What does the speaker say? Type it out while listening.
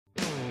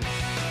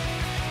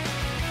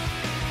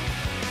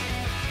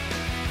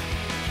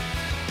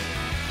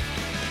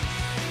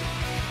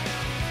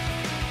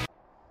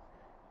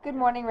Good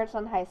morning,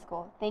 Richland High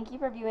School. Thank you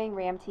for viewing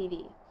RAM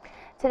TV.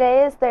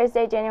 Today is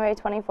Thursday, January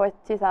 24th,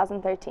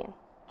 2013.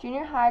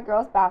 Junior high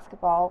girls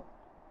basketball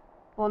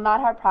will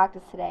not have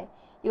practice today.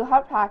 You will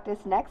have practice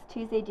next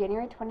Tuesday,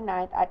 January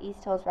 29th at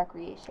East Hills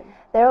Recreation.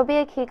 There will be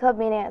a Key Club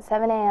meeting at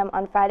 7 a.m.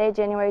 on Friday,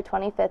 January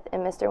 25th in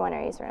Mr.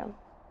 Winnery's room.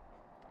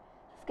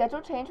 Schedule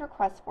change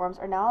request forms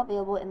are now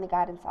available in the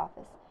guidance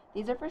office.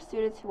 These are for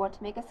students who want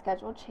to make a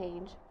schedule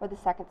change for the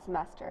second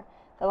semester.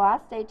 The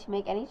last day to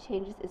make any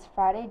changes is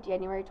Friday,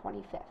 January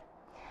 25th.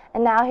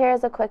 And now here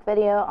is a quick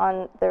video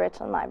on the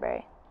Richland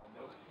Library.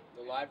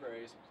 The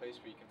library is a place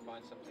where you can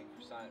find something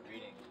for silent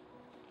reading.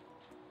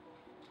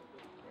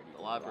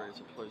 The library is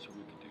a place where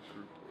we can do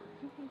group work.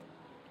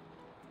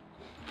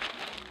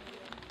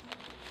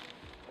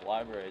 The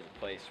library is a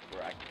place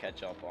where I can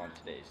catch up on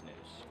today's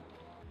news.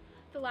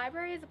 The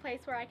library is a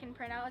place where I can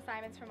print out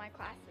assignments for my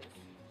classes.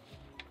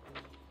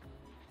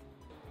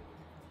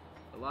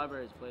 The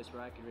library is a place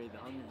where I can read the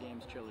Hunger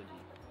Games trilogy.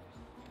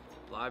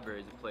 The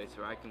library is a place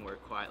where I can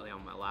work quietly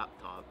on my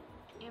laptop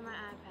And my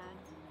iPad.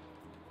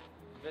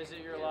 Visit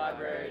your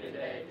library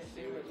today to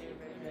see what you've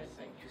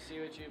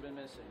been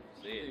missing.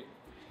 See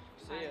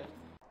ya.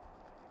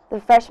 The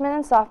freshman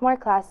and sophomore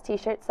class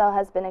t-shirt sale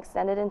has been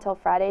extended until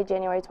Friday,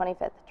 January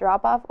 25th.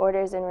 Drop off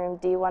orders in room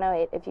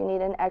D108. If you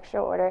need an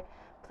extra order,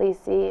 please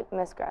see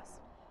Ms. Gruss.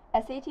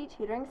 SAT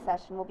tutoring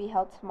session will be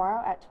held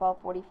tomorrow at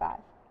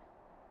 12:45.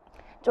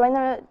 Join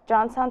the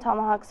Johnstown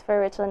Tomahawks for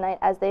Richland night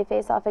as they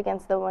face off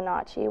against the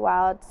Wenatchee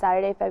Wild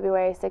Saturday,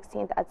 February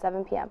 16th at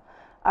 7 p.m.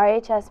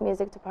 RHS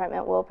Music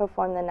Department will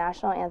perform the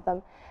national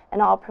anthem,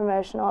 and all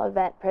promotional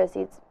event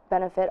proceeds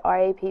benefit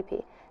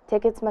RAPP.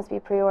 Tickets must be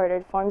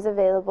pre-ordered. Forms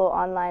available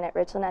online at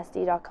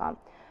richlandsd.com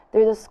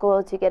through the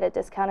school to get a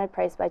discounted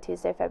price by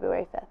Tuesday,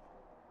 February 5th.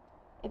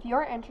 If you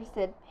are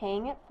interested in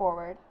paying it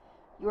forward,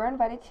 you are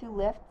invited to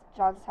Lift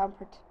Johnstown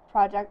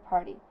Project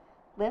Party.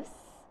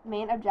 Lift's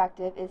main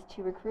objective is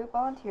to recruit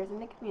volunteers in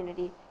the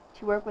community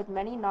to work with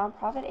many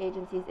nonprofit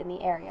agencies in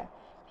the area.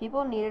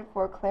 People needed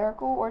for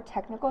clerical or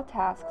technical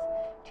tasks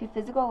to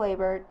physical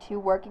labor to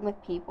working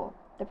with people.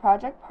 The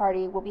project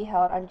party will be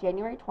held on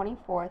January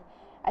 24th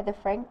at the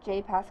Frank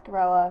J.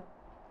 Pasquarella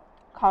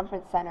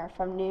Conference Center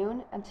from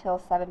noon until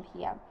 7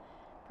 p.m.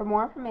 For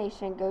more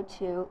information, go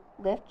to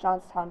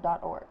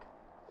liftjohnstown.org.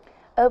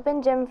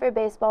 Open gym for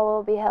baseball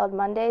will be held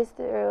Mondays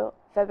through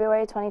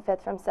February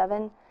 25th from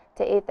 7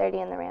 to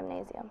 8:30 in the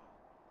Ramnasium.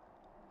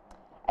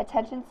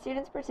 Attention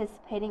students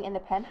participating in the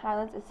Penn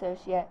Highlands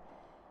Associate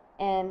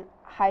in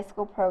High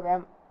School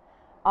program.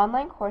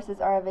 Online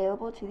courses are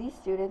available to these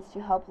students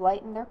to help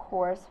lighten their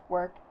course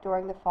work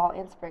during the fall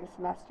and spring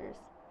semesters.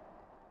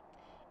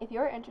 If you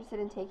are interested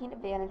in taking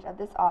advantage of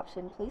this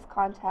option, please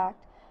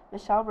contact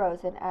Michelle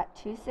Rosen at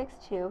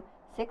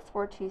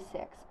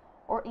 262-6426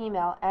 or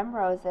email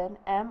mrosen,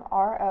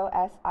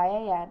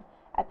 M-R-O-S-I-A-N,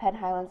 at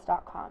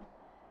pennhighlands.com.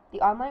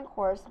 The online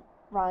course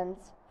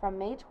runs from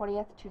May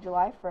 20th to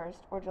July 1st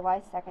or July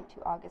 2nd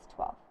to August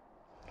 12th.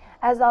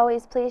 As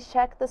always, please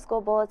check the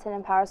school bulletin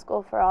and Power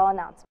School for all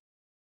announcements.